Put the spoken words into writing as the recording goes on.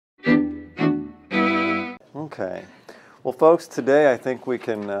Okay. Well, folks, today I think we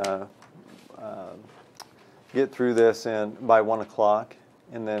can get through this by 1 o'clock.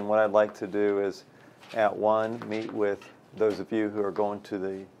 And then what I'd like to do is at 1 meet with those of you who are going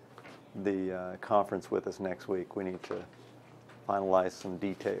to the conference with us next week. We need to finalize some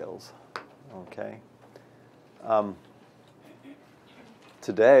details. Okay.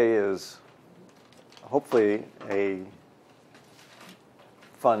 Today is hopefully a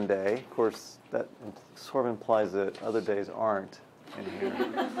fun day. Of course, that sort of implies that other days aren't in here.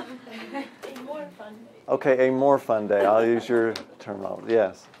 A more fun day. Okay, a more fun day. I'll use your terminology.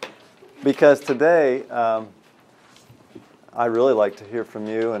 Yes. Because today, I really like to hear from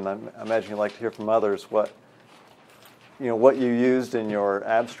you, and I imagine you like to hear from others what you used in your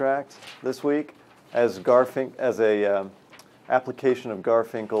abstract this week as a application of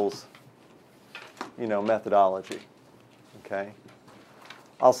Garfinkel's methodology. Okay.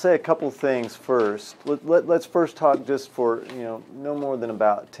 I'll say a couple things first. Let's first talk just for no more than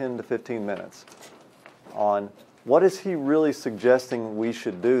about 10 to 15 minutes on what is he really suggesting we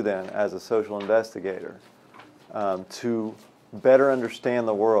should do then as a social investigator to better understand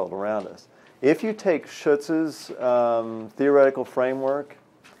the world around us. If you take Schutz's theoretical framework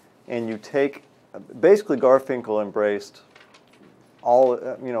and you take, basically Garfinkel embraced all,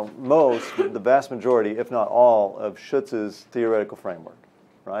 the vast majority, if not all, of Schutz's theoretical framework,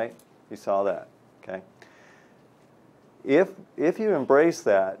 right? You saw that, okay? If you embrace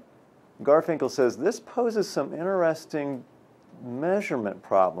that, Garfinkel says this poses some interesting measurement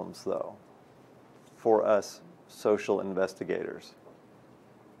problems, though, for us social investigators.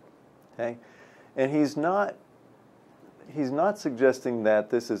 Okay? And he's not suggesting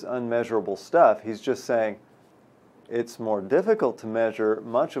that this is unmeasurable stuff. He's just saying it's more difficult to measure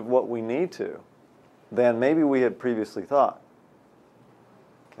much of what we need to than maybe we had previously thought.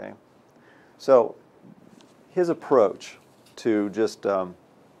 Okay? So his approach to just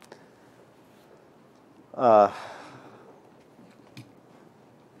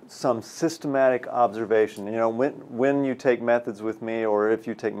some systematic observation. When you take methods with me, or if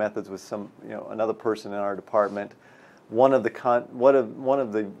you take methods with another person in our department, one of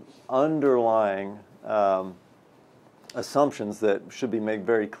the underlying assumptions that should be made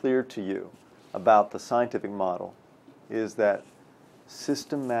very clear to you about the scientific model is that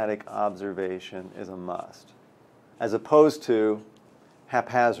systematic observation is a must, as opposed to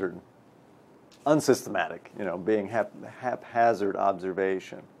haphazard, unsystematic, being haphazard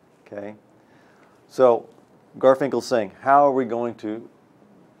observation. Okay? So Garfinkel's saying, how are we going to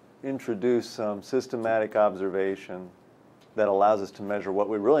introduce some systematic observation that allows us to measure what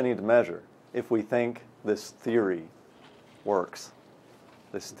we really need to measure if we think this theory works,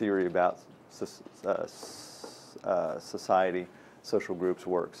 this theory about society, social groups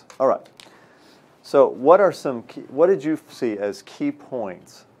works. All right. So what did you see as key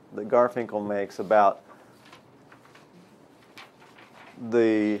points that Garfinkel makes about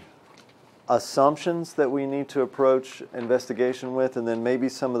the assumptions that we need to approach investigation with, and then maybe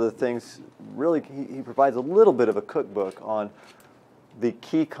some of the things, really he provides a little bit of a cookbook on the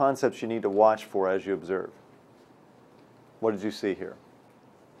key concepts you need to watch for as you observe. What did you see here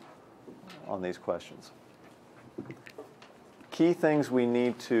on these questions? Key things we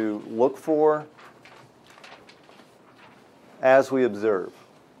need to look for as we observe.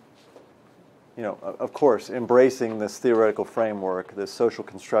 Of course, embracing this theoretical framework, this social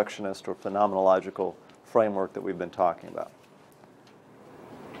constructionist or phenomenological framework that we've been talking about.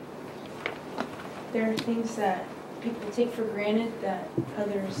 There are things that people take for granted that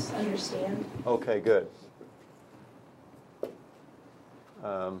others understand. Okay, good.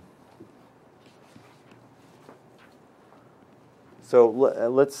 So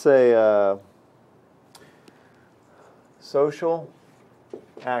let's say social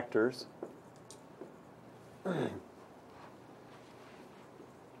actors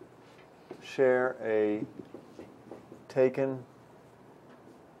share a taken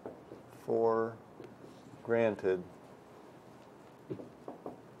for granted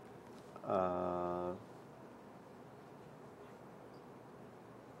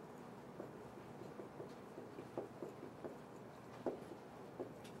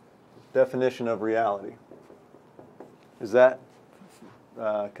definition of reality. Is that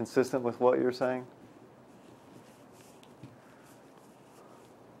consistent with what you're saying?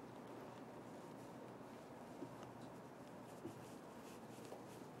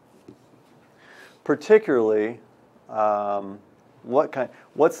 Particularly,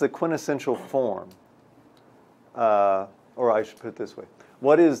 what's the quintessential form? Or I should put it this way: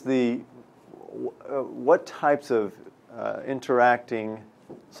 what types of interacting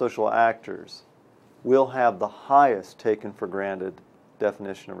social actors will have the highest taken for granted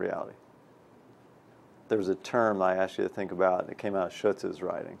definition of reality. There's a term I asked you to think about. It came out of Schutz's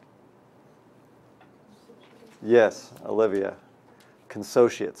writing. Yes, Olivia.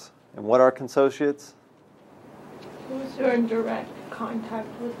 Consociates. And what are consociates? Those who are in direct contact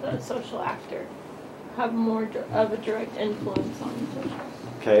with the social actor have more of a direct influence on the social.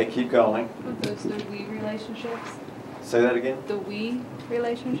 Okay, keep going. But those the we relationships? Say that again? The we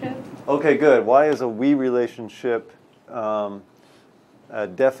relationship? Okay, good. Why is a we relationship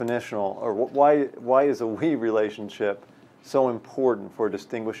definitional, or why is a we relationship so important for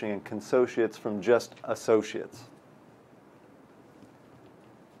distinguishing consociates from just associates?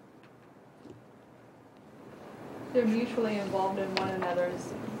 They're mutually involved in one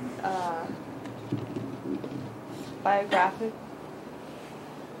another's biographic.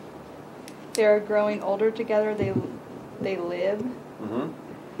 They're growing older together. They live, Mm-hmm.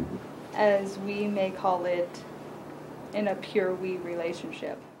 as we may call it, in a pure we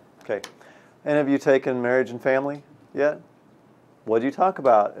relationship. Okay. And have you taken marriage and family yet? What do you talk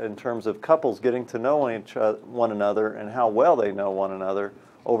about in terms of couples getting to know one another and how well they know one another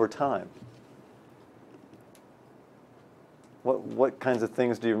over time? What kinds of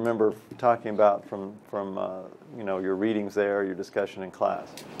things do you remember talking about from your readings there, your discussion in class?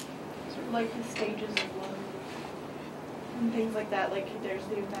 Sort of like the stages of love and things like that. Like there's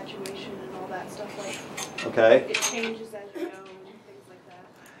the infatuation and all that stuff. Like Okay. it changes as you know and things like that.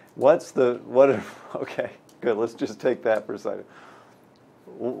 Okay, good. Let's just take that for a second.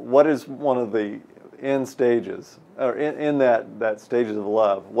 What is one of the end stages, or in that stages of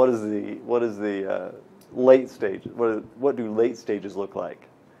love? What is the late stages? What do late stages look like?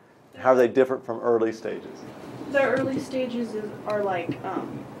 How are they different from early stages? The early stages are like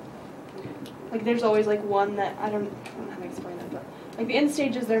there's always like one that I don't know how to explain it, but like the end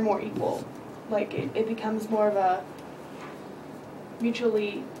stages they're more equal. Like it becomes more of a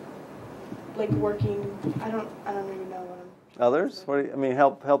mutually like working. I don't even know what I'm. Others?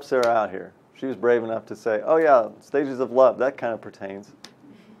 Help Sarah out here. She was brave enough to say, "Oh yeah, stages of love. That kind of pertains."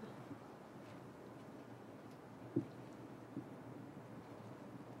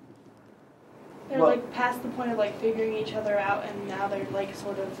 They're like past the point of like figuring each other out, and now they're like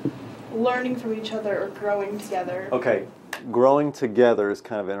sort of learning from each other or growing together. Okay, growing together is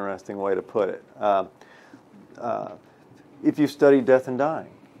kind of an interesting way to put it. If you study death and dying,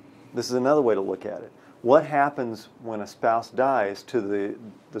 this is another way to look at it. What happens when a spouse dies to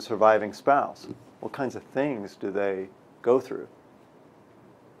the surviving spouse? What kinds of things do they go through?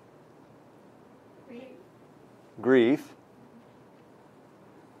 Grief.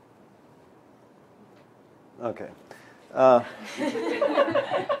 Okay.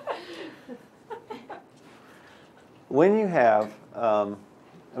 When you have, from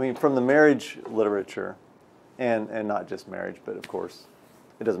the marriage literature, and not just marriage, but of course,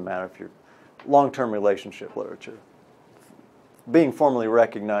 it doesn't matter if you're long-term relationship literature. Being formally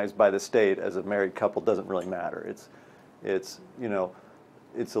recognized by the state as a married couple doesn't really matter. It's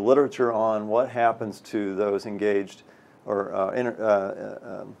a literature on what happens to those engaged or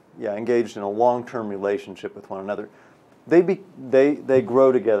engaged in a long-term relationship with one another. They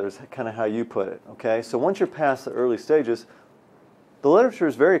grow together is kind of how you put it. Okay, so once you're past the early stages, the literature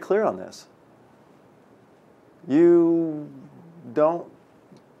is very clear on this. You don't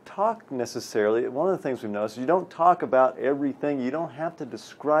talk necessarily. One of the things we've noticed is you don't talk about everything. You don't have to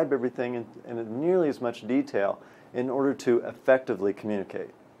describe everything in nearly as much detail in order to effectively communicate.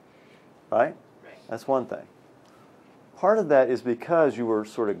 Right? That's one thing. Part of that is because you were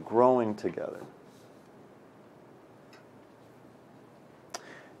sort of growing together.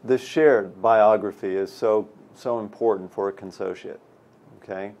 The shared biography is so important for a consociate.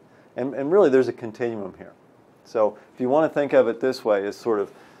 Okay? And really there's a continuum here. So if you want to think of it this way as sort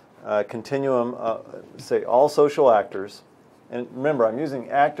of continuum, say all social actors, and remember I'm using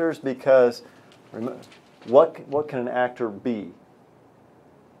actors because what can an actor be?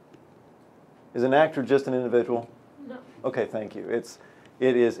 Is an actor just an individual? No. Okay, thank you.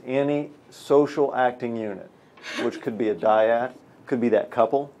 It is any social acting unit, which could be a dyad, could be that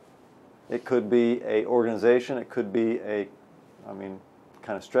couple, it could be a organization, it could be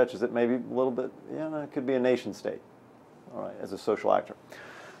kind of stretches it maybe a little bit, it could be a nation state, all right, as a social actor.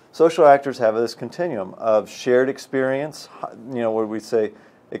 Social actors have this continuum of shared experience, where we say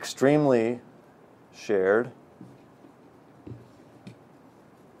extremely shared,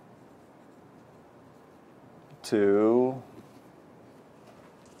 to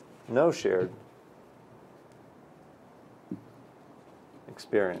no shared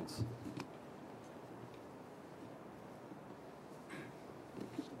experience.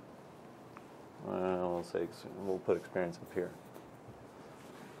 we'll say, we'll put experience up here.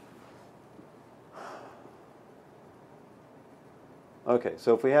 Okay,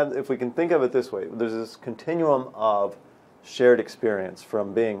 so if we can think of it this way, there's this continuum of shared experience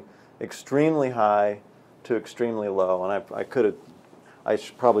from being extremely high to extremely low, and I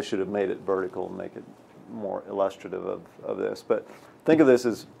probably should have made it vertical and make it more illustrative of this. But think of this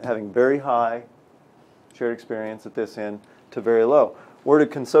as having very high shared experience at this end to very low. Where do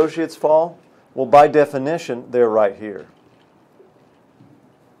consociates fall? Well, by definition, they're right here.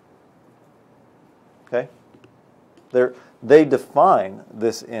 Okay? They define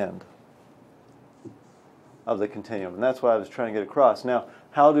this end of the continuum, and that's what I was trying to get across. Now,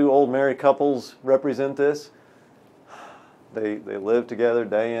 how do old married couples represent this? They live together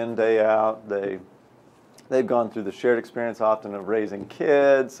day in, day out. They've gone through the shared experience often of raising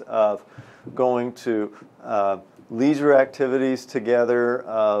kids, of going to leisure activities together,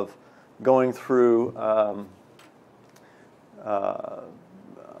 of going through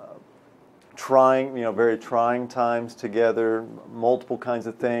very trying times together, multiple kinds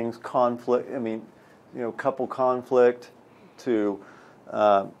of things, conflict, couple conflict to,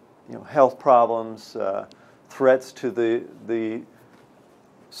 health problems, threats to the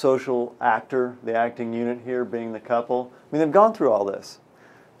social actor, the acting unit here being the couple. They've gone through all this.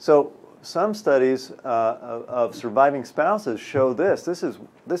 So some studies of surviving spouses show this. This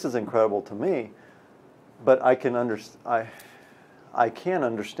is incredible to me, but I can understand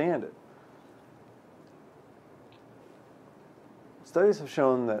it. Studies have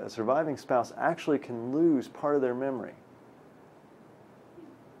shown that a surviving spouse actually can lose part of their memory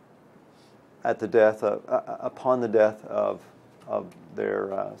upon the death of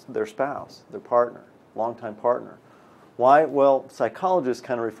their spouse, their partner, longtime partner. Why? Well, psychologists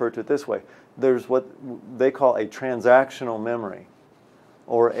kind of refer to it this way. There's what they call a transactional memory,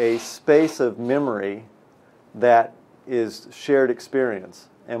 or a space of memory that is shared experience.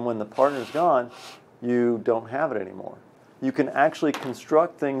 And when the partner's gone, you don't have it anymore. You can actually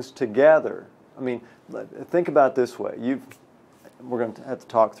construct things together. Think about it this way. We're going to have to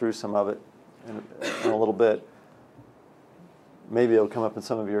talk through some of it in a little bit. Maybe it'll come up in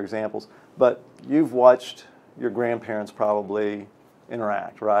some of your examples. But you've watched your grandparents probably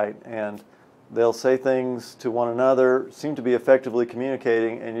interact, right? And they'll say things to one another, seem to be effectively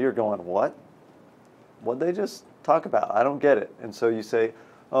communicating, and you're going, what? What'd they just talk about? I don't get it. And so you say,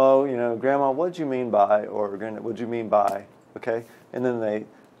 oh, Grandma, what'd you mean by, or what'd you mean by, okay? And then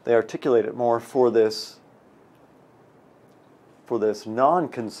they articulate it more for this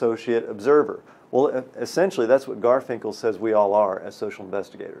non-consociate observer. Well, essentially, that's what Garfinkel says we all are as social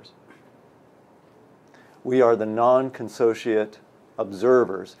investigators. We are the non-consociate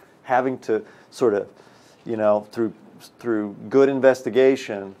observers, having to sort of, through good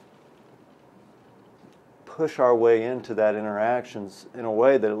investigation, push our way into that interactions in a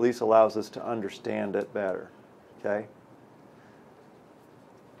way that at least allows us to understand it better. Okay.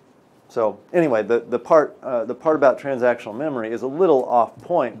 So anyway, the part about transactional memory is a little off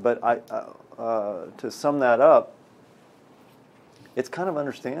point, but to sum that up, it's kind of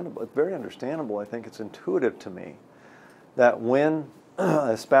understandable. It's very understandable. I think it's intuitive to me that when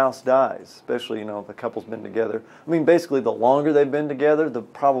a spouse dies, especially if a couple's been together, basically the longer they've been together,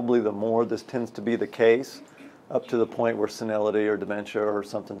 probably the more this tends to be the case, up to the point where senility or dementia or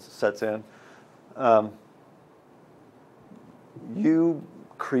something sets in. You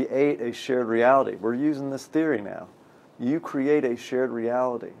create a shared reality. We're using this theory now. You create a shared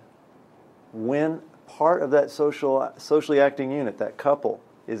reality. When part of that socially acting unit, that couple,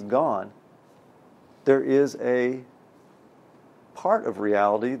 is gone, there is a part of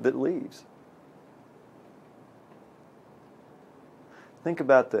reality that leaves. Think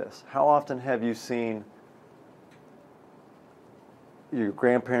about this. How often have you seen your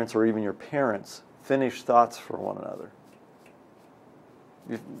grandparents or even your parents finish thoughts for one another?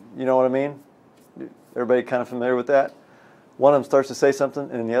 You know what I mean? Everybody kind of familiar with that? One of them starts to say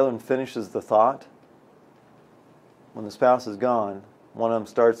something and the other one finishes the thought. When the spouse is gone, one of them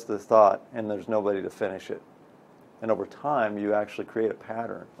starts the thought and there's nobody to finish it. And over time, you actually create a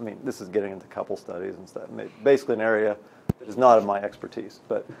pattern. This is getting into couple studies and stuff. Basically an area that is not of my expertise.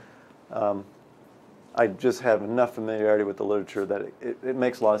 But I just have enough familiarity with the literature that it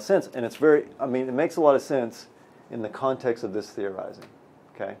makes a lot of sense. And it makes a lot of sense in the context of this theorizing.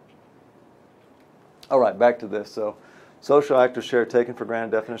 Okay? All right, back to this. So, social actors share taken for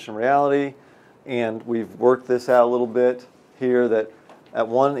granted definition of reality. And we've worked this out a little bit here, that at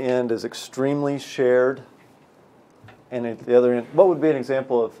one end is extremely shared, and at the other end, what would be an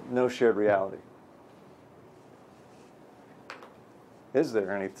example of no shared reality? Is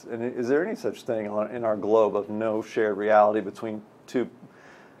there any such thing in our globe of no shared reality between two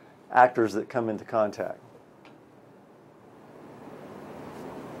actors that come into contact?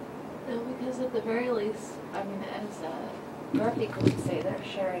 No, because at the very least, I mean, as more people would say, they're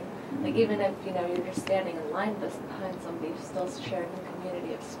sharing, like even if, you're just standing in line behind somebody, you're still sharing a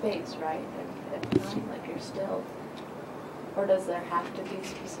community of space, right? And if not, like you're still, or does there have to be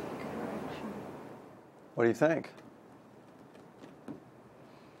specific interaction? What do you think?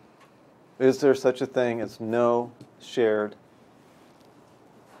 Is there such a thing as no shared?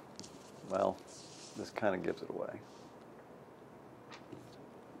 Well, this kind of gives it away.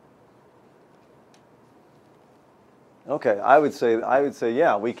 Okay, I would say,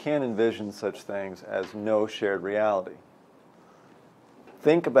 yeah, we can envision such things as no shared reality.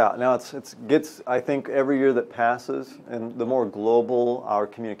 Think about, now it gets, I think every year that passes, and the more global our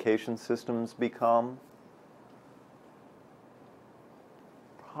communication systems become,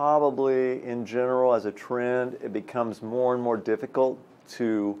 probably in general as a trend, it becomes more and more difficult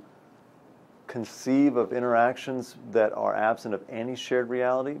to conceive of interactions that are absent of any shared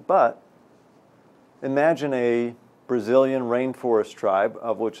reality. But imagine a Brazilian rainforest tribe,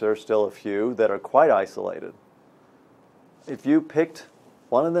 of which there are still a few, that are quite isolated. If you picked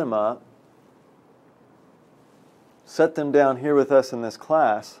one of them up, set them down here with us in this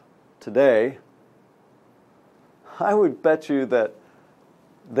class today, I would bet you that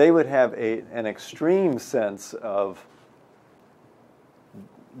they would have an extreme sense of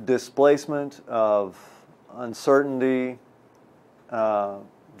displacement, of uncertainty,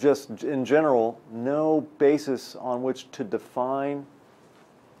 just in general, no basis on which to define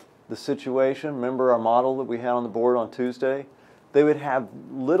the situation. Remember our model that we had on the board on Tuesday? They would have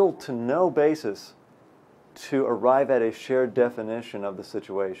little to no basis to arrive at a shared definition of the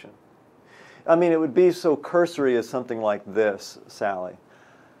situation. I mean, it would be so cursory as something like this, Sally.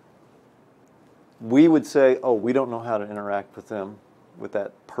 We would say, oh, we don't know how to interact with them, with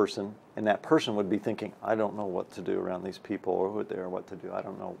that person, and that person would be thinking, I don't know what to do around these people, or who they are, what to do. I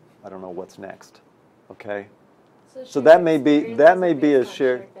don't know what's next. Okay? So that may be a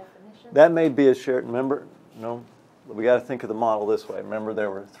shared remember, no, we got to think of the model this way. Remember,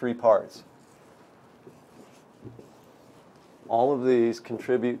 there were 3 parts. All of these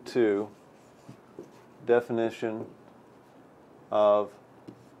contribute to definition of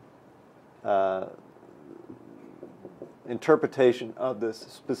interpretation of this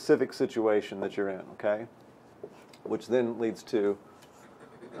specific situation that you're in, okay? Which then leads to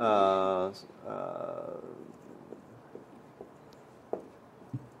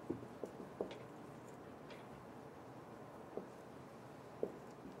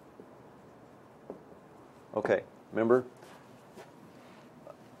okay, remember?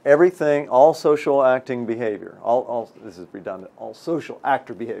 Everything, all social acting behavior, all this is redundant, all social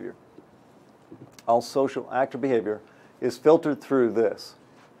actor behavior is filtered through this,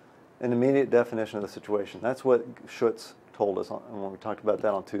 an immediate definition of the situation. That's what Schutz told us when we talked about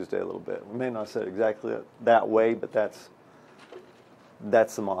that on Tuesday a little bit. We may not have said it exactly that way, but that's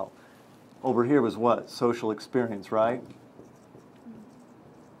the model. Over here was what? Social experience, right?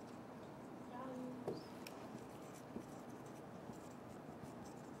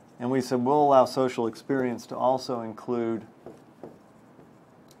 And we said we'll allow social experience to also include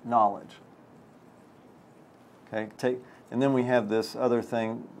knowledge. Okay, and then we have this other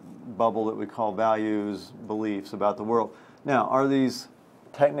thing, bubble that we call values, beliefs about the world. Now, are these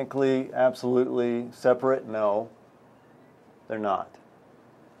technically absolutely separate? No, they're not.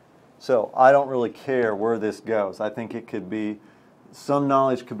 So I don't really care where this goes. I think it could be, some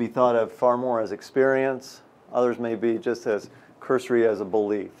knowledge could be thought of far more as experience. Others may be just as cursory as a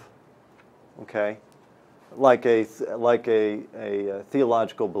belief. Okay, like a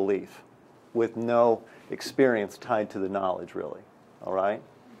theological belief with no experience tied to the knowledge, really. All right?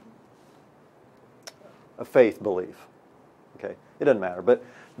 A faith belief. Okay, it doesn't matter. But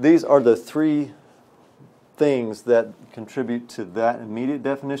these are the 3 things that contribute to that immediate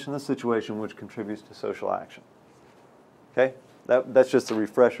definition of the situation, which contributes to social action. Okay? That's just a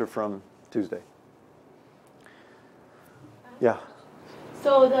refresher from Tuesday. Yeah.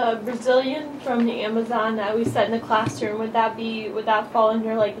 So the Brazilian from the Amazon that we set in the classroom, would that fall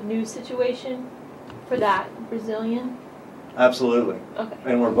under like a new situation for that Brazilian? Absolutely. Okay.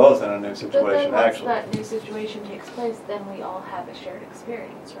 And we're both in a new But situation, then once actually. that new situation takes place, then we all have a shared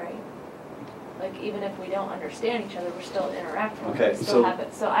experience, right? Like even if we don't understand each other, we're still interacting. Okay, We still so have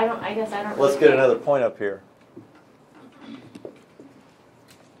it. So I guess I don't. Let's really get get- another point up here.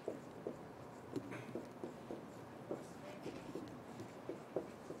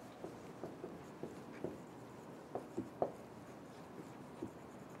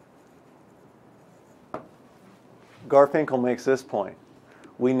 Garfinkel makes this point.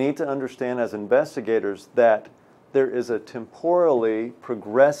 We need to understand as investigators that there is a temporally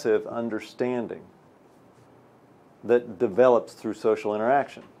progressive understanding that develops through social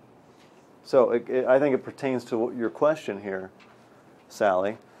interaction. So I think it pertains to your question here,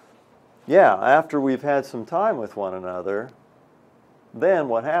 Sally. Yeah, after we've had some time with one another, then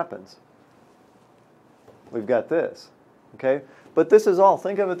what happens? We've got this, okay? But this is all,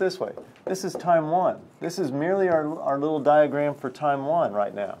 think of it this way. This is time one. This is merely our little diagram for time one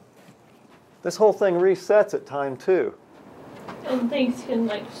right now. This whole thing resets at time two. And things can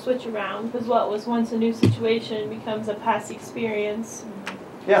like switch around because what was once a new situation becomes a past experience.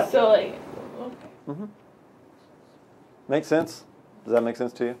 Yeah. So like, okay. Mm-hmm. Make sense? Does that make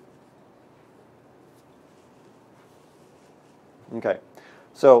sense to you? Okay.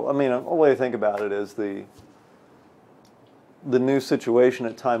 So, I mean, a way to think about it is the new situation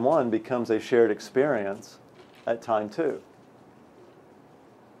at time one becomes a shared experience at time two.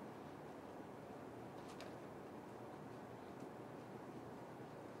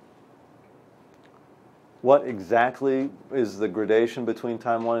 What exactly is the gradation between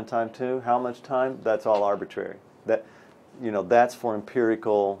time one and time two? How much time? That's all arbitrary. That's for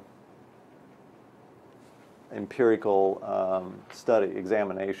empirical study,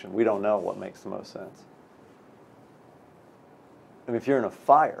 examination. We don't know what makes the most sense. I mean, if you're in a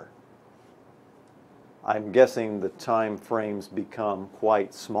fire, I'm guessing the time frames become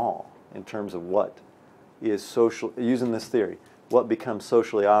quite small in terms of what is social, using this theory, what becomes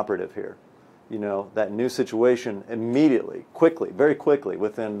socially operative here. That new situation immediately, quickly, very quickly,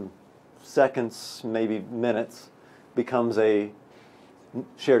 within seconds, maybe minutes, becomes a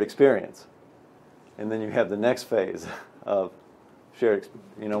shared experience. And then you have the next phase of shared,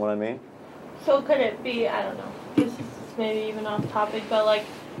 you know what I mean? So could it be, I don't know, this is maybe even off topic, but like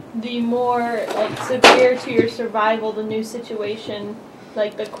the more like severe to your survival the new situation,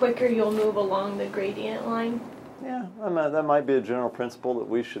 like the quicker you'll move along the gradient line? Yeah, that might be a general principle that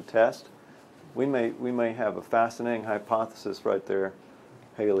we should test. We may have a fascinating hypothesis right there,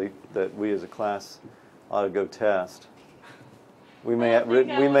 Haley, that we as a class ought to go test. We may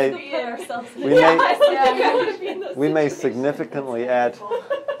significantly add.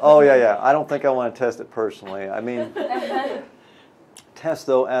 Oh yeah. I don't think I want to test it personally. I mean, test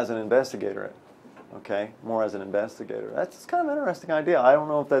though as an investigator. Okay, more as an investigator. That's kind of an interesting idea. I don't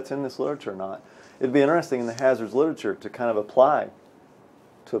know if that's in this literature or not. It'd be interesting in the hazards literature to kind of apply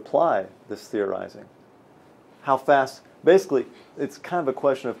this theorizing. How fast, basically, it's kind of a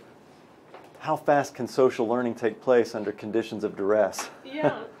question of how fast can social learning take place under conditions of duress?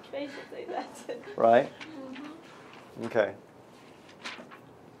 Yeah, basically that's it. Right? Mm-hmm. Okay.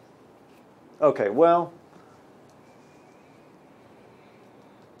 Okay, well,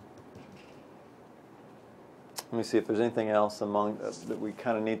 let me see if there's anything else among that we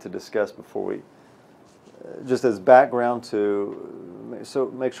kind of need to discuss before we, just as background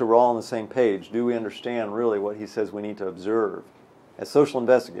so make sure we're all on the same page. Do we understand really what he says we need to observe as social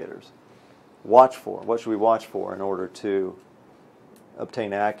investigators? Watch for. What should we watch for in order to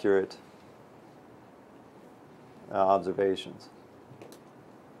obtain accurate observations?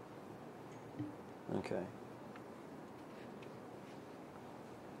 Okay.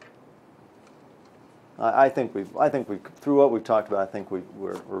 I think we through what we've talked about, I think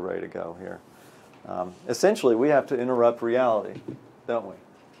we're ready to go here. Essentially, we have to interrupt reality, don't we?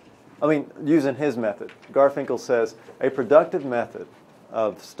 I mean, using his method. Garfinkel says a productive method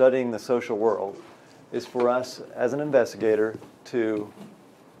of studying the social world is for us as an investigator to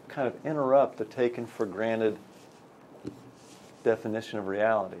kind of interrupt the taken for granted definition of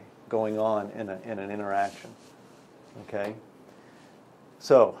reality going on in an interaction. Okay?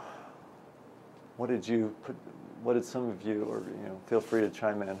 So, what did some of you, or feel free to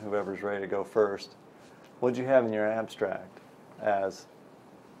chime in, whoever's ready to go first. What did you have in your abstract as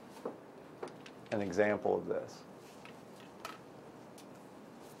an example of this?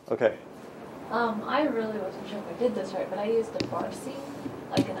 Okay. I really wasn't sure if I did this right, but I used a bar scene,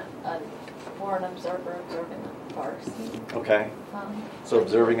 like for an observer observing a bar scene. Okay. So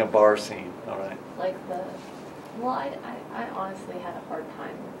observing a bar scene, all right. Like I honestly had a hard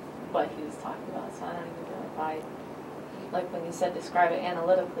time with what he was talking about, so I don't even know if like when you said describe it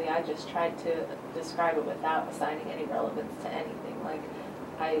analytically, I just tried to describe it without assigning any relevance to anything. Like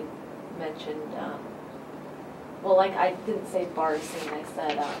I mentioned, I didn't say bar scene, I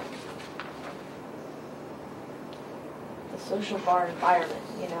said the social bar environment,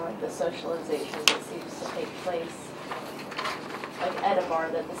 like the socialization that seems to take place, like at a bar,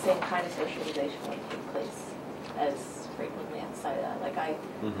 that the same kind of socialization would take place as frequently outside of that. Like I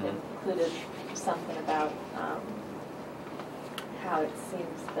included something about how it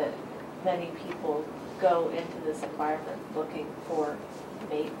seems that many people go into this environment looking for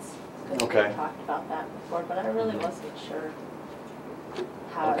mates. Because Okay. we talked about that before, but I really Mhm. wasn't sure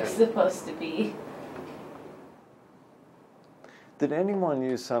how it was Okay. supposed to be. Did anyone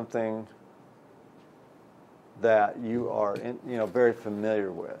use something that you are, very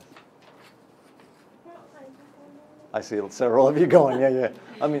familiar with? I see several of you going, yeah.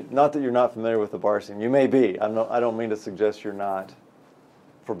 I mean, not that you're not familiar with the bar scene. You may be. I don't mean to suggest you're not,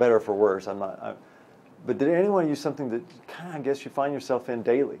 for better or for worse. But did anyone use something that kind of, I guess, you find yourself in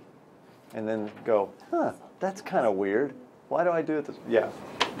daily, and then go, that's kind of weird. Why do I do it this? Yeah.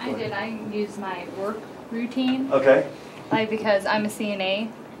 I did. I use my work routine. Okay. Like, because I'm a CNA,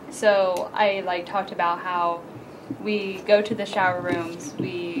 so I talked about how we go to the shower rooms,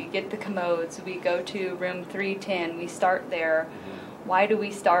 we get the commodes, we go to room 310, we start there. Why do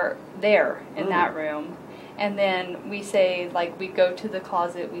we start there in that room? And then we say, we go to the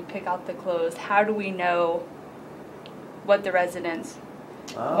closet, we pick out the clothes. How do we know what the residents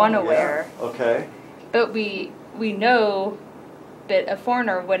want to wear? Okay. But we know, but a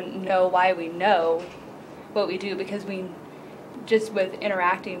foreigner wouldn't know why we know what we do, because we just with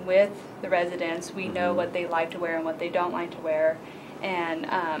interacting with the residents, we know what they like to wear and what they don't like to wear. And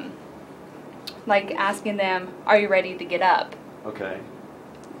asking them, are you ready to get up? Okay.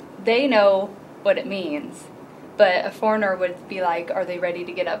 They know what it means, but a foreigner would be like, are they ready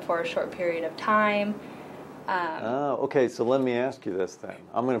to get up for a short period of time? Okay, so let me ask you this then.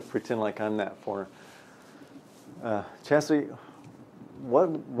 I'm going to pretend like I'm that foreigner. Chastity,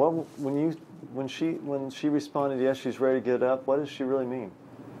 when she responded, yes, she's ready to get up, what does she really mean?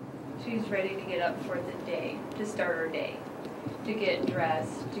 She's ready to get up for the day, to start her day, to get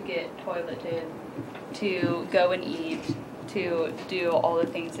dressed, to get toileted, to go and eat, to do all the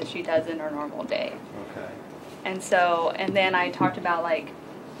things that she does in her normal day. Okay. And then I talked about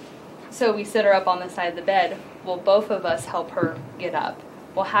so we sit her up on the side of the bed. Well, both of us help her get up.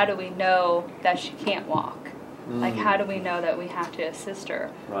 Well, how do we know that she can't walk? How do we know that we have to assist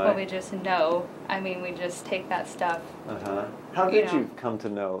her? Right. Well, we just know. We just take that stuff. How did you come to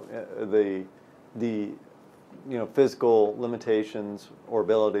know the physical limitations or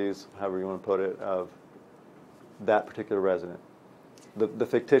abilities, however you want to put it, of that particular resident? The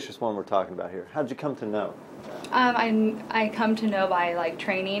fictitious one we're talking about here. How did you come to know? I come to know by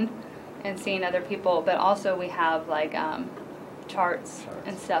training and seeing other people, but also we have charts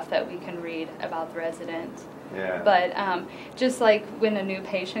and stuff that we can read about the residents. Yeah. But just when a new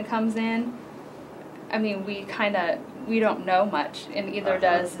patient comes in, we don't know much, and either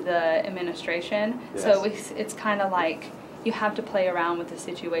does the administration. Yes. So it's kind of you have to play around with the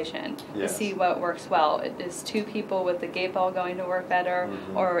situation to see what works well. Is two people with the gate ball going to work better,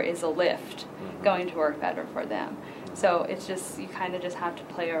 or is a lift going to work better for them? So it's just, you kind of just have to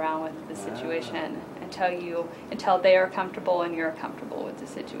play around with the situation until they are comfortable and you're comfortable with the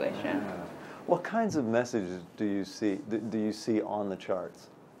situation. Yeah. What kinds of messages do you see on the charts?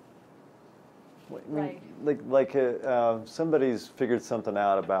 Somebody's figured something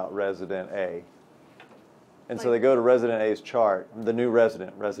out about resident A, and so they go to resident A's chart, the new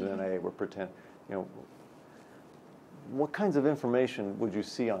resident A. We're pretend, what kinds of information would you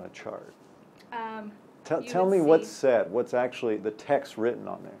see on a chart? Tell me what's said. What's actually the text written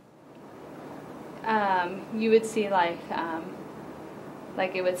on there? You would see it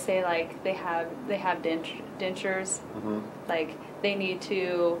would say they have dentures, they need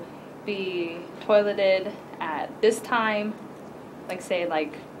to be toileted at this time, say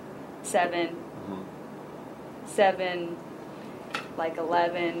 7,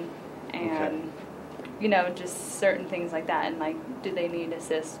 11, and just certain things like that. And do they need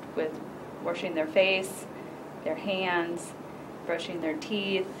assist with washing their face, their hands, brushing their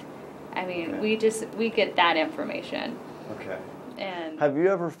teeth? We get that information. Okay. And have you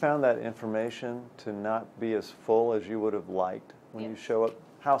ever found that information to not be as full as you would have liked when you show up?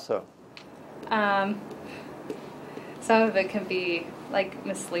 How so? Some of it can be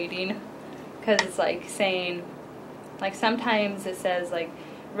misleading, because it's saying, sometimes it says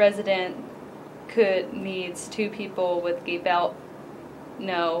resident needs 2 people with gate belt.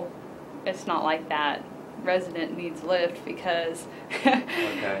 No, it's not like that. Resident needs lift because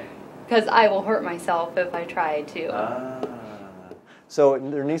because I will hurt myself if I try to. So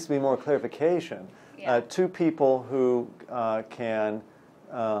there needs to be more clarification. Yeah. 2 people who can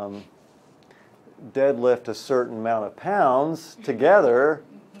deadlift a certain amount of pounds together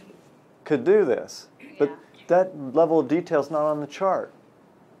could do this. But that level of detail is not on the chart.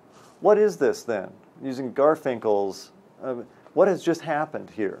 What is this then? Using Garfinkel's, what has just happened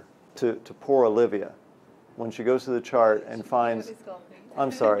here to poor Olivia? when she goes to the chart and finds,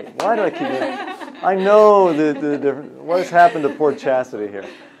 I'm sorry, why do I keep doing, I know the different, what has happened to poor Chastity here?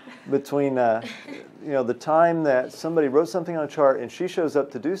 Between, the time that somebody wrote something on a chart and she shows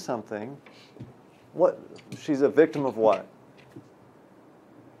up to do something, she's a victim of what?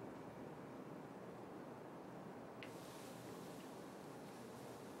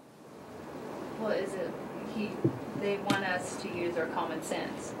 Well, is it they want us to use our common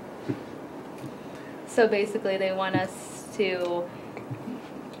sense. So basically, they want us to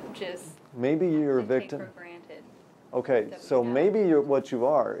just maybe you're a victim. Take for granted. Okay, so maybe what you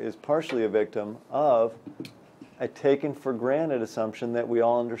are is partially a victim of a taken for granted assumption that we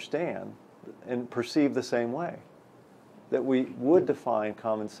all understand and perceive the same way. That we would define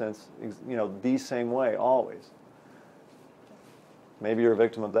common sense, the same way always. Maybe you're a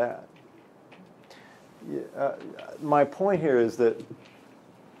victim of that. My point here is that,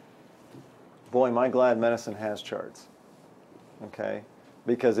 boy, my glad medicine has charts. Okay?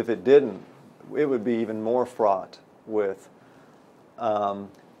 Because if it didn't, it would be even more fraught with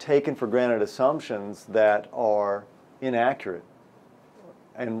taken for granted assumptions that are inaccurate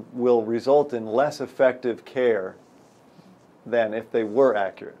and will result in less effective care than if they were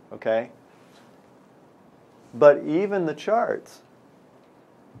accurate, okay? But even the charts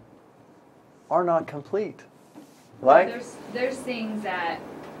are not complete, right? There's things that,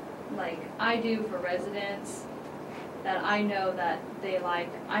 like, I do for residents that I know that they like.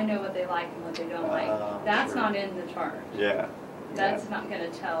 I know what they like and what they don't like. That's sure. not in the chart. Yeah. That's not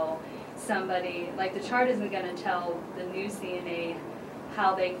going to tell somebody, like the chart isn't going to tell the new CNA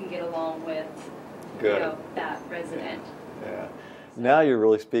how they can get along with that resident. Yeah. Now you're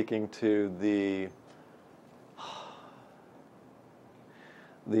really speaking to the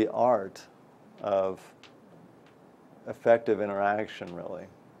art of effective interaction, really,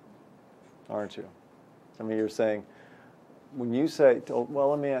 aren't you? I mean, you're saying, when you say, well,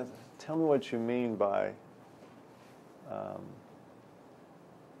 let me ask, tell me what you mean by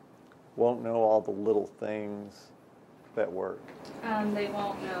won't know all the little things that work. They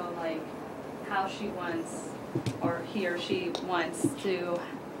won't know, like, how she wants, or he or she wants to,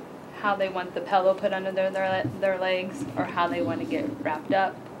 how they want the pillow put under their legs, or how they want to get wrapped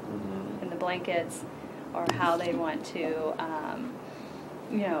up in the blankets, or how they want to,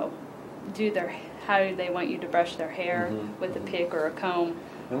 how do they want you to brush their hair with a pick or a comb.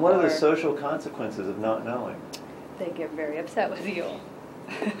 And what are the social consequences of not knowing? They get very upset with you.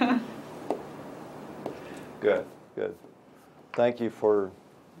 Good. Thank you for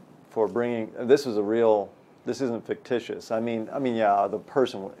bringing, this isn't fictitious. I mean, yeah, the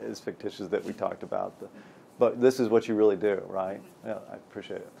person is fictitious that we talked about, but this is what you really do, right? Yeah, I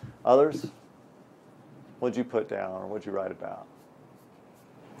appreciate it. Others? What'd you put down, or what'd you write about?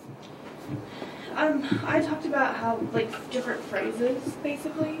 I talked about how, like, different phrases,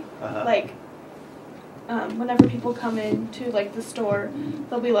 basically. Like, whenever people come into, like, the store,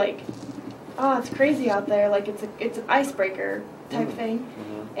 they'll be like, oh, it's crazy out there, like, it's an icebreaker type thing.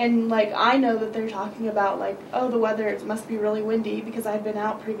 And, like, I know that they're talking about, like, oh, the weather, it must be really windy because I'd been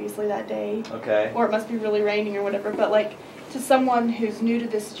out previously that day. Okay. Or it must be really raining or whatever. But, like, to someone who's new to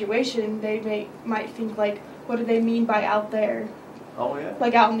this situation, they might think, like, what do they mean by out there? Oh, yeah.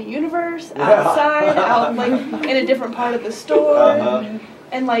 Like, out in the universe, outside, out, like, in a different part of the store.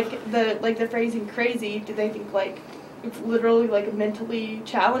 And, like, the phrasing crazy, do they think, like, it's literally, like, mentally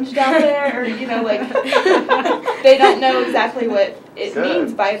challenged out there? Or, like, they don't know exactly what it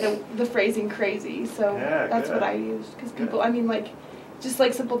means by the phrasing crazy. So that's what I use. Because people, I mean, like, just,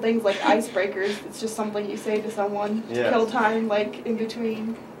 like, simple things like icebreakers, it's just something you say to someone to kill time, like, in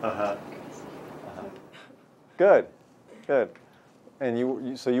between. Good.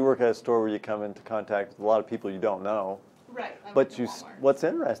 And so you work at a store where you come into contact with a lot of people you don't know. Right. But what's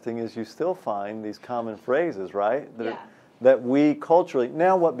interesting is you still find these common phrases, right? That we culturally,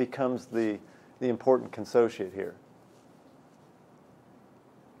 now what becomes the important consociate here?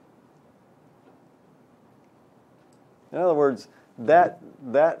 In other words,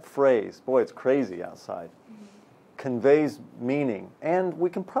 that phrase, boy, it's crazy outside, conveys meaning, and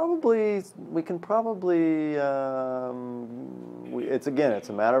it's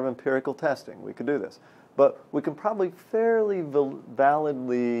a matter of empirical testing. We could do this, but we can probably fairly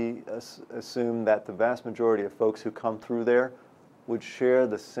validly assume that the vast majority of folks who come through there would share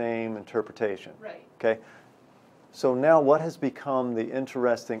the same interpretation. Right. Okay. So now what has become the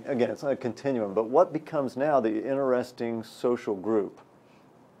interesting, again, it's not a continuum, but what becomes now the interesting social group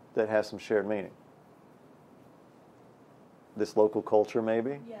that has some shared meaning? This local culture,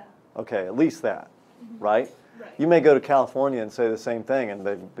 maybe? Yeah. Okay, at least that, right? You may go to California and say the same thing, and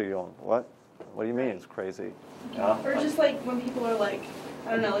they'd be going, what? What do you mean it's crazy? Or just like when people are like,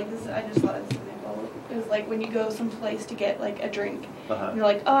 I don't know, like this, I just thought of this example. It was like when you go someplace to get like a drink, and you're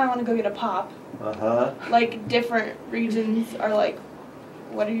like, oh, I want to go get a pop. Like different regions are like,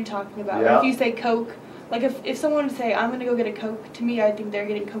 what are you talking about? Yeah. Or if you say Coke, like if someone would say, I'm going to go get a Coke, to me I think they're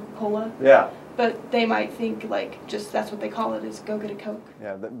getting Coca-Cola. Yeah. But they might think like just that's what they call it is go get a Coke.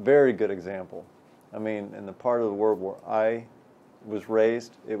 Yeah, very good example. I mean, in the part of the world where I was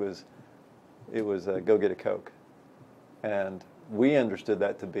raised, it was go get a Coke. And we understood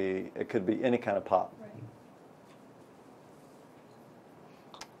that to be, it could be any kind of pop. Right.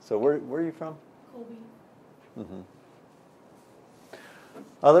 So where are you from? Colby. Mm-hmm.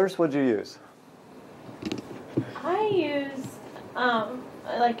 Others, what'd you use? I used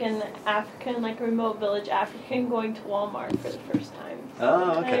like an African, like a remote village African going to Walmart for the first time. So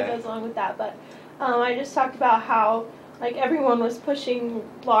Oh, it kind okay. of goes along with that. But I just talked about how like everyone was pushing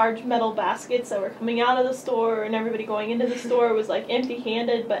large metal baskets that were coming out of the store, and everybody going into the store was like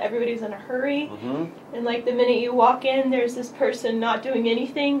empty-handed, but everybody's in a hurry. Mm-hmm. And like the minute you walk in, there's this person not doing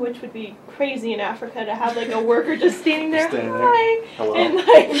anything, which would be crazy in Africa to have like a worker just standing there, Standing there. hi, Hello. and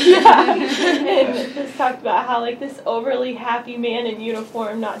like and just talked about how like this overly happy man in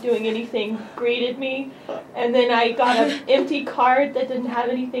uniform not doing anything greeted me, and then I got an empty card that didn't have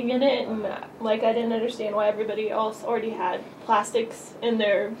anything in it, and like I didn't understand why everybody else already had plastics in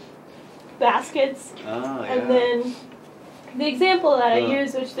their baskets. Oh, yeah. And then the example that I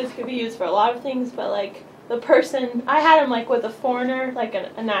use, which this could be used for a lot of things, but like the person, I had him like with a foreigner, like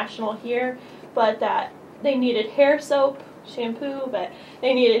a national here, but that they needed hair soap, shampoo, but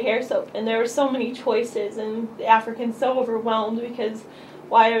they needed hair soap. And there were so many choices, and the Africans so overwhelmed because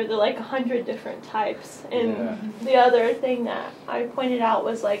why are there like 100 different types? And the other thing that I pointed out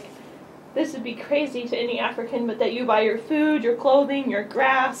was like, this would be crazy to any African, but that you buy your food, your clothing, your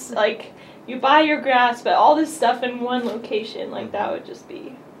grass, like you buy your grass, but all this stuff in one location, like that would just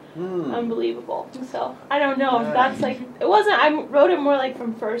be unbelievable. So I don't know if that's like, it wasn't, I wrote it more like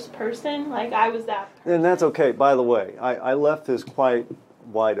from first person, like I was that person. And that's okay. By the way, I left this quite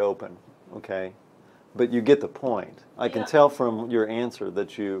wide open, okay? But you get the point. I can tell from your answer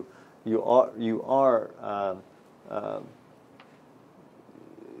that you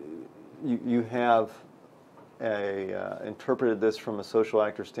have interpreted this from a social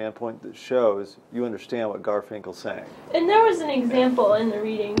actor standpoint that shows you understand what Garfinkel's saying. And there was an example in the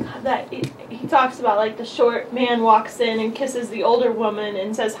reading that he talks about, like the short man walks in and kisses the older woman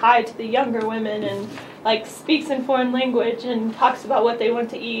and says hi to the younger women and like speaks in foreign language and talks about what they want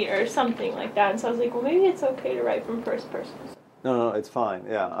to eat or something like that. And so I was like, well, maybe it's okay to write from first person. No, it's fine.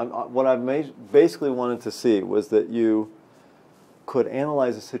 Yeah, what I basically wanted to see was that you could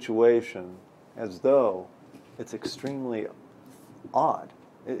analyze a situation as though it's extremely odd.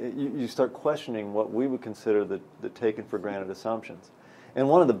 You start questioning what we would consider the taken for granted assumptions. And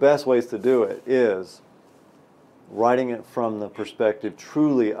one of the best ways to do it is writing it from the perspective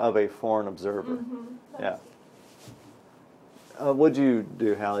truly of a foreign observer. Yeah. What'd you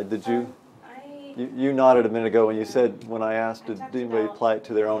do, Hallie? Did you? You nodded a minute ago when you said, when I asked, did anybody apply it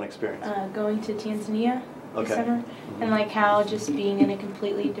to their own experience? Going to Tanzania this summer, and like how just being in a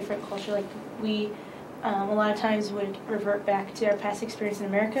completely different culture, like we a lot of times would revert back to our past experience in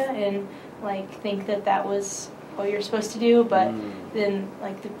America and like think that was what you're supposed to do, but then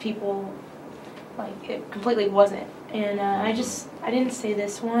like the people, like it completely wasn't. And I didn't say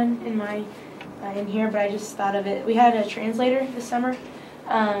this one in here, but I just thought of it. We had a translator this summer.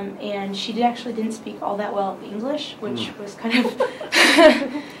 And she actually didn't speak all that well English, which was kind of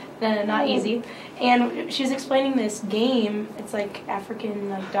not easy. And she was explaining this game. It's like African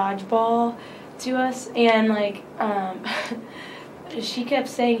like dodgeball to us, and like she kept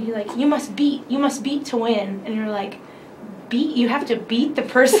saying, like, you must beat to win, and you're like, beat? You have to beat the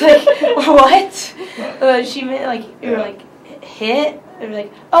person? Like, what? She meant like you're like hit. They're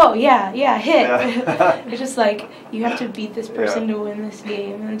like, oh yeah, hit. Yeah. It's just like you have to beat this person to win this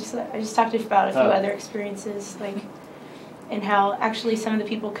game. And I just talked about a few other experiences, like, and how actually some of the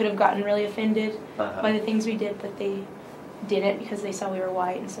people could have gotten really offended by the things we did, but they didn't because they saw we were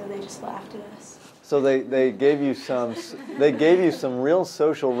white, and so they just laughed at us. So they gave you some real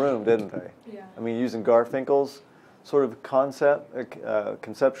social room, didn't they? Yeah. I mean, using Garfinkel's sort of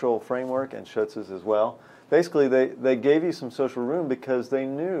conceptual framework and Schutz's as well. Basically, they gave you some social room because they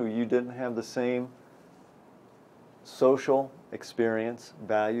knew you didn't have the same social experience,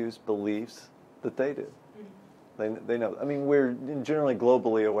 values, beliefs that they did. They know. I mean, we're generally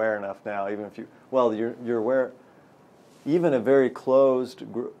globally aware enough now, even if you're aware, even a very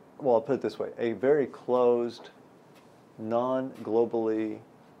closed group, well, I'll put it this way, a very closed, non-globally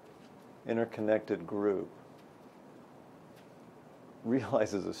interconnected group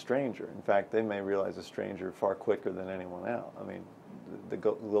realizes a stranger. In fact, they may realize a stranger far quicker than anyone else. I mean, the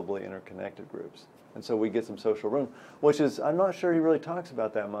globally interconnected groups. And so we get some social room, which is, I'm not sure he really talks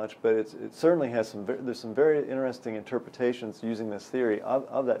about that much, but it certainly has there's some very interesting interpretations using this theory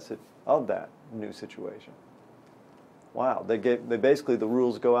of that new situation. Wow, they basically, the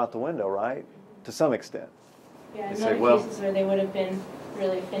rules go out the window, right? To some extent. Yeah, They in say, other well, cases where they would have been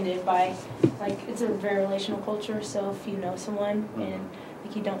really offended by, like, it's a very relational culture, so if you know someone and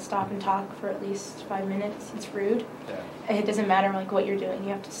like you don't stop and talk for at least 5 minutes, it's rude. Yeah. It doesn't matter like what you're doing,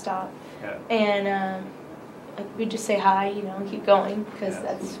 you have to stop. Yeah. And like we just say hi, and keep going because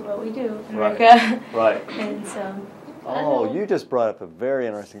that's what we do in Right. America. Right. And so. Oh, you just brought up a very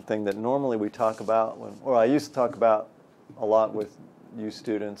interesting thing that normally we talk about or I used to talk about a lot with you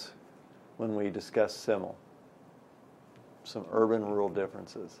students when we discuss SIML. Some urban-rural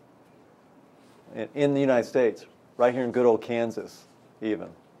differences. In the United States, right here in good old Kansas, even.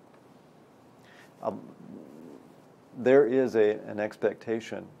 There is an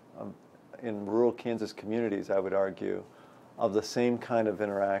expectation in rural Kansas communities, I would argue, of the same kind of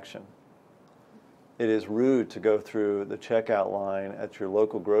interaction. It is rude to go through the checkout line at your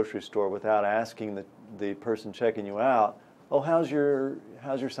local grocery store without asking the person checking you out, oh, how's your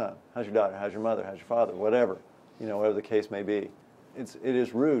son? How's your daughter? How's your mother? How's your father? Whatever. Whatever the case may be. It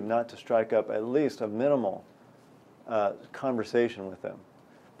is rude not to strike up at least a minimal conversation with them.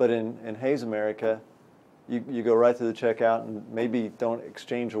 But in Hayes America, you go right to the checkout and maybe don't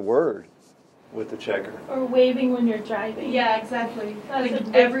exchange a word with the checker. Or waving when you're driving. Yeah, exactly. That's a Like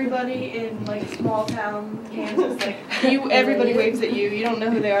big everybody in like small town Kansas, like everybody waves at you. You don't know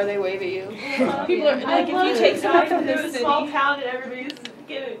who they are, they wave at you. People are like, if you take someone from the this small city, town and everybody's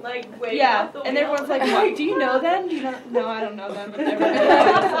getting like waving yeah, out the and wheel. everyone's like, what? Do you know them? Do you know? No, I don't know them. But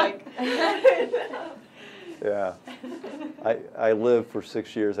everybody's like, Yeah. I lived for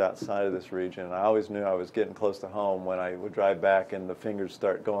 6 years outside of this region, and I always knew I was getting close to home when I would drive back and the fingers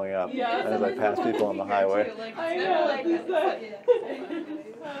start going up as I pass people on the highway. I know, like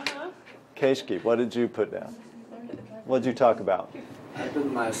Keishki, what did you put down? What did you talk about? I put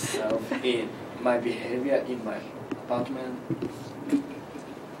myself in my behavior in my apartment.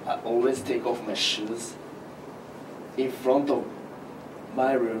 I always take off my shoes. In front of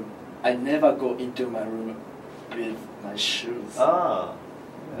my room, I never go into my room with my shoes. Ah.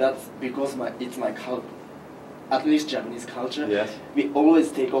 That's because it's my culture, at least Japanese culture. Yes. We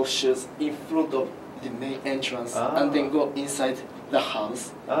always take off shoes in front of the main entrance and then go inside the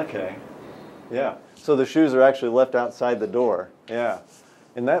house. Okay. Yeah. So the shoes are actually left outside the door. Yeah.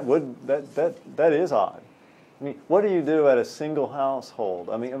 And that is odd. I mean, what do you do at a single household?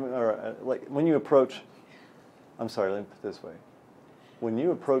 Like when you approach. I'm sorry. Let me put it this way. When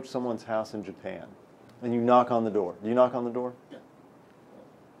you approach someone's house in Japan, and you knock on the door. Do you knock on the door? Yeah.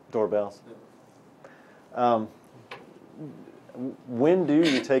 Doorbells. When do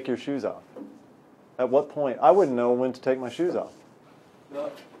you take your shoes off? At what point? I wouldn't know when to take my shoes off.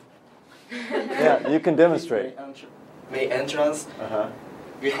 No. Yeah, you can demonstrate. Main entrance.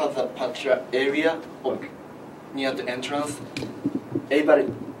 We have the particular area near the entrance.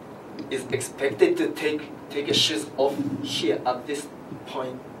 Everybody is expected to take your shoes off here at this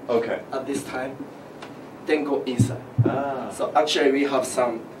point. Okay. At this time, then go inside. Ah. So actually, we have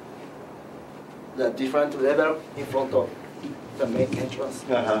the different level in front of the main entrance,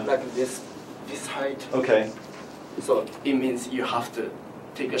 like this height. Okay. So it means you have to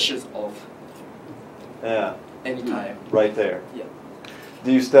take your shoes off. Yeah. Anytime. Right there. Yeah.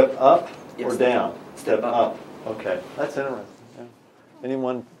 Do you step up Yes, or down? Step up. Okay. That's interesting. Yeah.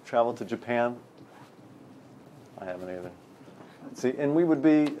 Anyone travel to Japan? I haven't either. See, and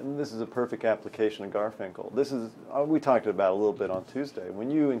this is a perfect application of Garfinkel. We talked about a little bit on Tuesday.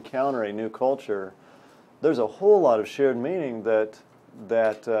 When you encounter a new culture, there's a whole lot of shared meaning that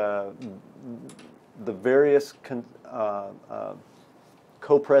the various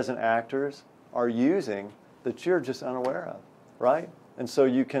co-present actors are using that you're just unaware of, right? And so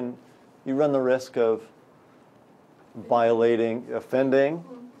you run the risk of offending.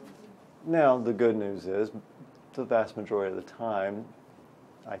 Now, the good news is, the vast majority of the time,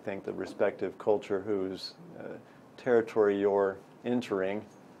 I think the respective culture whose territory you're entering,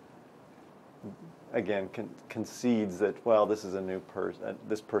 again, concedes that, well, this is a new person,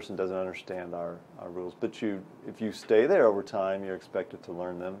 this person doesn't understand our rules. But if you stay there over time, you're expected to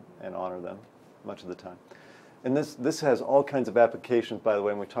learn them and honor them much of the time. And this has all kinds of applications, by the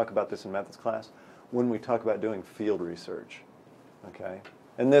way, when we talk about this in methods class, when we talk about doing field research, okay?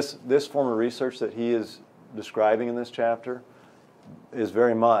 And this form of research that he is describing in this chapter is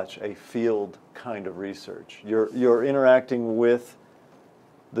very much a field kind of research. You're interacting with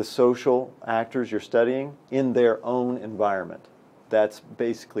the social actors you're studying in their own environment. That's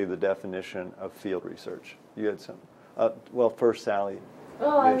basically the definition of field research. You had some. Well, first, Sally.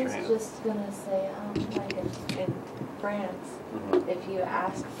 Oh, I was just gonna say, like in France, if you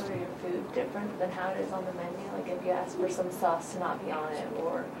ask for your food different than how it is on the menu, like if you ask for some sauce to not be on it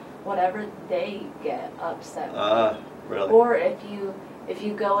or whatever, they get upset. Really? Or if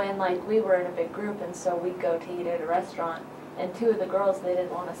you go in, like we were in a big group, and so we'd go to eat at a restaurant, and two of the girls, they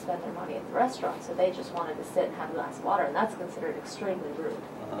didn't want to spend their money at the restaurant, so they just wanted to sit and have a glass of water, and that's considered extremely rude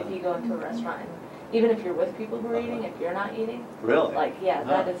if you go into a restaurant. And even if you're with people who are eating, if you're not eating, really, like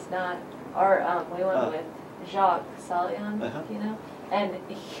that is not our. We went with Jacques Salion, you know, and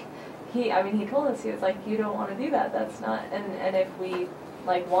he told us, he was like, you don't want to do that. That's not. And if we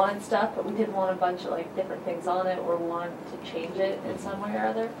like wanted stuff, but we didn't want a bunch of like different things on it, or wanted to change it in some way or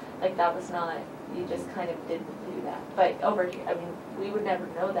other, like that was not. You just kind of didn't do that. But over here, I mean, we would never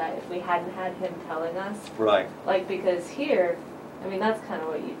know that if we hadn't had him telling us. Right. Like, because here, I mean, that's kind of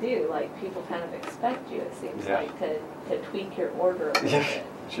what you do. Like, people kind of expect you, it seems like, to tweak your order a little bit.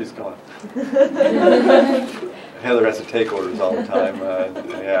 She's gone. Heather has to take orders all the time.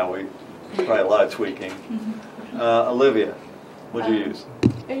 We probably a lot of tweaking. Olivia, what'd you use?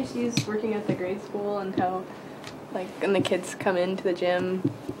 I just used working at the grade school and how, like, when the kids come into the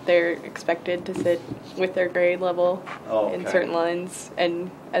gym, they're expected to sit with their grade level in certain lines,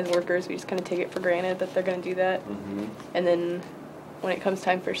 and as workers, we just kind of take it for granted that they're going to do that. And then when it comes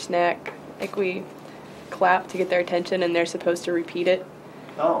time for snack, like, we clap to get their attention, and they're supposed to repeat it.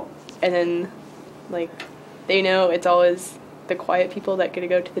 And then, like, they know it's always the quiet people that get to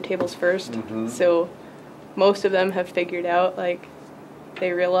go to the tables first. So most of them have figured out, like,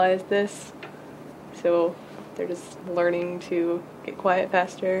 they realize this. So they're just learning to get quiet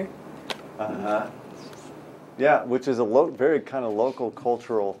faster. Yeah, which is a very kind of local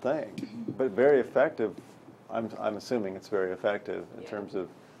cultural thing, but very effective. I'm assuming it's very effective in terms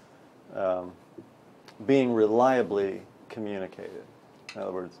of being reliably communicated. In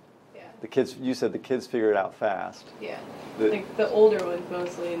other words, the kids. You said the kids figure it out fast. Yeah, like the older ones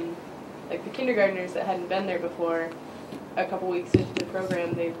mostly, and like the kindergartners that hadn't been there before. A couple weeks into the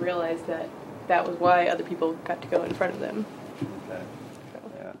program, they realized that that was why other people got to go in front of them. Okay.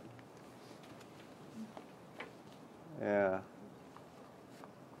 So. Yeah.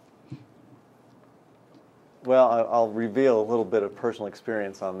 Well, I'll reveal a little bit of personal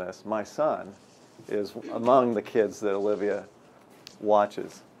experience on this. My son is among the kids that Olivia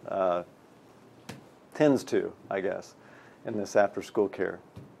watches, tends to, I guess, in this after-school care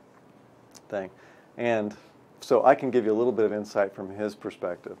thing. And so I can give you a little bit of insight from his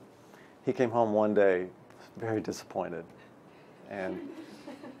perspective. He came home one day very disappointed, and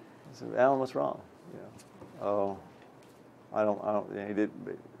he said, "Alan, what's wrong?"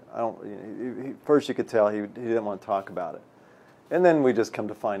 First you could tell he didn't want to talk about it. And then we just come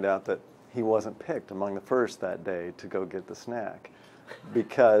to find out that he wasn't picked among the first that day to go get the snack,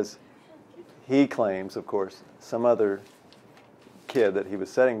 because he claims, of course, some other kid that he was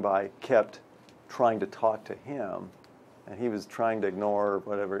sitting by kept trying to talk to him, and he was trying to ignore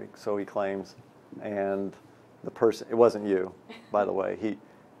whatever, so he claims, and the person, it wasn't you, by the way,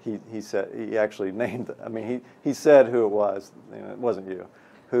 he said, he actually named, I mean, he said who it was, it wasn't you,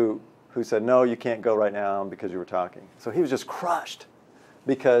 who said, "No, you can't go right now because you were talking." So he was just crushed,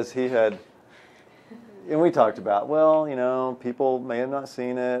 because he had, and we talked about, well, people may have not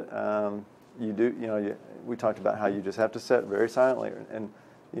seen it, we talked about how you just have to sit very silently, and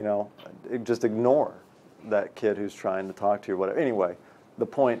just ignore that kid who's trying to talk to you or whatever. Anyway,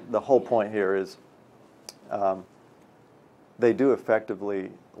 the whole point here is they do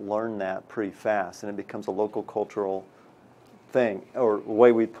effectively learn that pretty fast, and it becomes a local cultural thing. Or the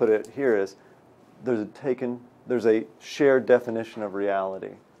way we put it here is there's a shared definition of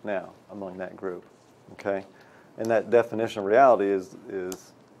reality now among that group, okay? And that definition of reality is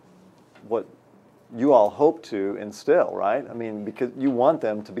what you all hope to instill, right? I mean, because you want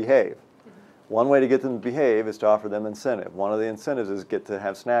them to behave. One way to get them to behave is to offer them incentive. One of the incentives is get to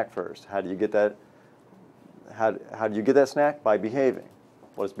have snack first. How do you get that? How do you get that snack? By behaving.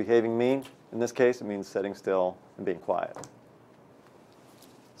 What does behaving mean? In this case, it means sitting still and being quiet.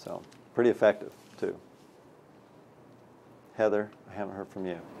 So, pretty effective, too. Heather, I haven't heard from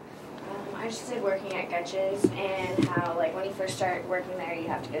you. I just did working at Gutches, and how, like, when you first start working there, you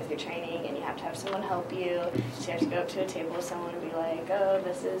have to go through training, and you have to have someone help you. So you have to go up to a table with someone and be like, "Oh,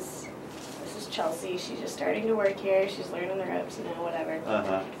 this is Chelsea. She's just starting to work here. She's learning the ropes, whatever."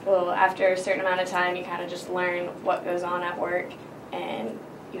 Well, after a certain amount of time, you kind of just learn what goes on at work. and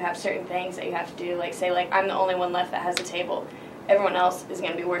you have certain things that you have to do. Like, say, like, I'm the only one left that has a table. Everyone else is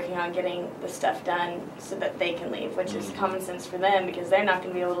going to be working on getting the stuff done so that they can leave, which is common sense for them because they're not going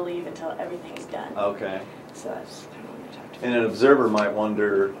to be able to leave until everything's done. Okay. So that's kind of what we talked about. And an observer might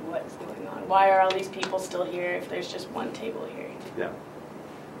wonder, what's going on? Why are all these people still here if there's just one table here? yeah.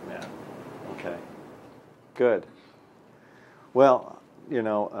 Yeah. Okay. Good. Well, you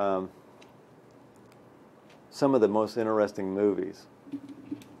know, some of the most interesting movies,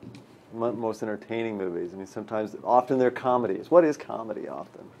 most entertaining movies, I mean, sometimes, often they're comedies. What is comedy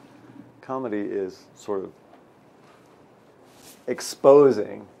often? Comedy is sort of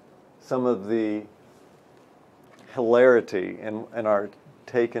exposing some of the hilarity and our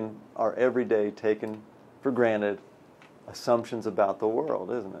everyday taken for granted assumptions about the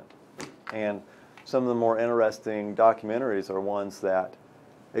world, isn't it? And some of the more interesting documentaries are ones that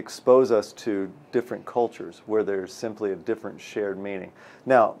expose us to different cultures where there's simply a different shared meaning.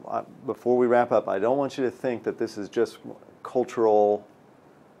 Now, before we wrap up, I don't want you to think that this is just cultural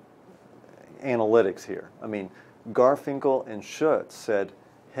analytics here. I mean, Garfinkel and Schutz said,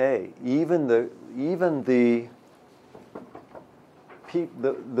 hey, even the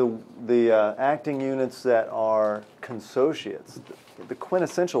acting units that are consociates, the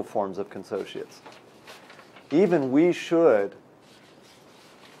quintessential forms of consociates, even we should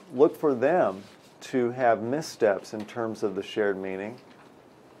look for them to have missteps in terms of the shared meaning,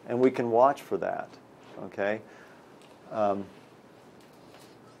 and we can watch for that, okay?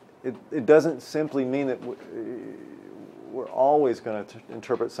 It doesn't simply mean that we're always going to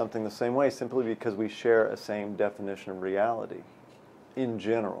interpret something the same way simply because we share a same definition of reality in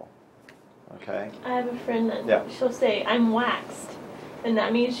general, okay? I have a friend that she'll say, I'm waxed, and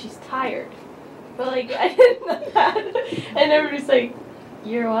that means she's tired. But, like, I didn't know that. And everybody's like,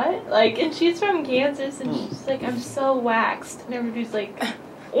 you're what? Like, and she's from Kansas, and she's like, I'm so waxed. And everybody's like,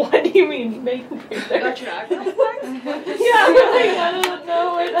 what do you mean, making Got your eyebrows waxed? Yeah, like, I don't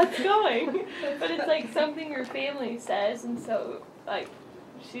know where that's going. But it's like something her family says, and so, like,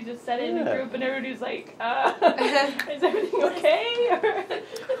 she just said it in a group, and everybody's like, is everything okay?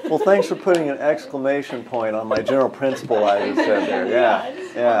 Well, thanks for putting an exclamation point on my general principle I just said there.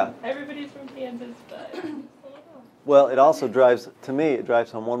 Yeah. Everybody's from Kansas, but... Well, it also drives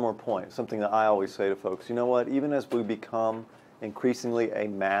home one more point, something that I always say to folks. You know what? Even as we become increasingly a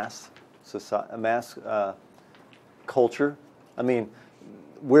mass culture, I mean,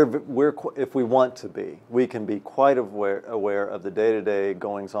 if we want to be, we can be quite aware of the day-to-day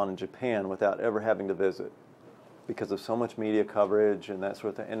goings-on in Japan without ever having to visit, because of so much media coverage and that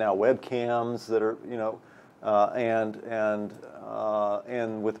sort of thing, and now webcams that are, you know, and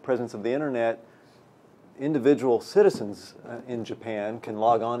with the presence of the internet, individual citizens in Japan can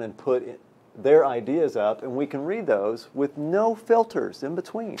log on and put their ideas up, and we can read those with no filters in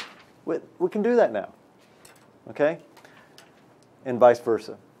between. We can do that now, okay? And vice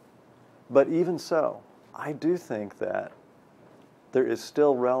versa. But even so, I do think that there is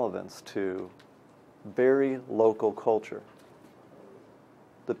still relevance to very local culture.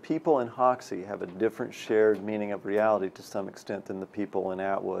 The people in Hoxie have a different shared meaning of reality to some extent than the people in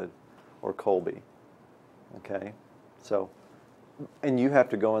Atwood or Colby. Okay, so, and you have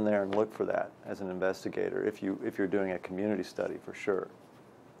to go in there and look for that as an investigator if you're doing a community study for sure.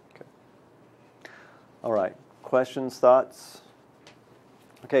 Okay. All right, questions, thoughts?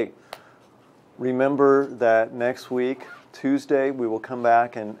 Okay, remember that next week, Tuesday, we will come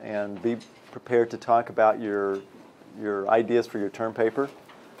back and be prepared to talk about your ideas for your term paper.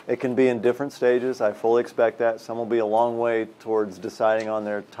 It can be in different stages. I fully expect that. Some will be a long way towards deciding on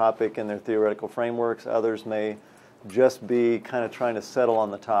their topic and their theoretical frameworks. Others may just be kind of trying to settle on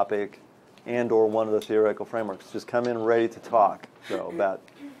the topic and or one of the theoretical frameworks. Just come in ready to talk. So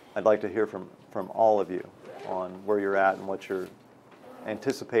I'd like to hear from all of you on where you're at and what you're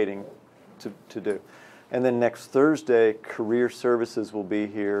anticipating to do. And then next Thursday, Career Services will be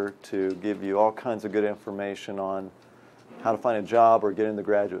here to give you all kinds of good information on how to find a job or get into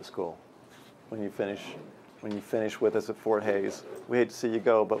graduate school when you finish with us at Fort Hays. We hate to see you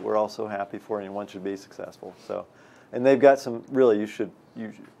go, but we're also happy for you and want you to be successful. So, and they've got some really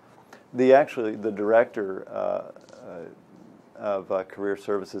the director of Career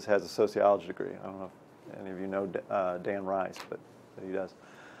Services has a sociology degree. I don't know if any of you know Dan Rice, but he does.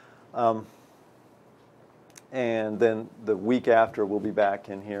 And then the week after, we'll be back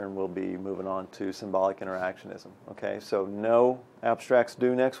in here and we'll be moving on to symbolic interactionism. Okay, so no abstracts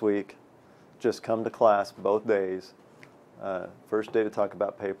due next week. Just come to class both days. First day to talk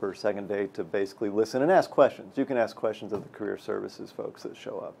about paper, second day to basically listen and ask questions. You can ask questions of the Career Services folks that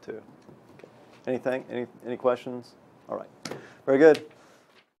show up too. Okay. Anything? Any questions? All right. Very good.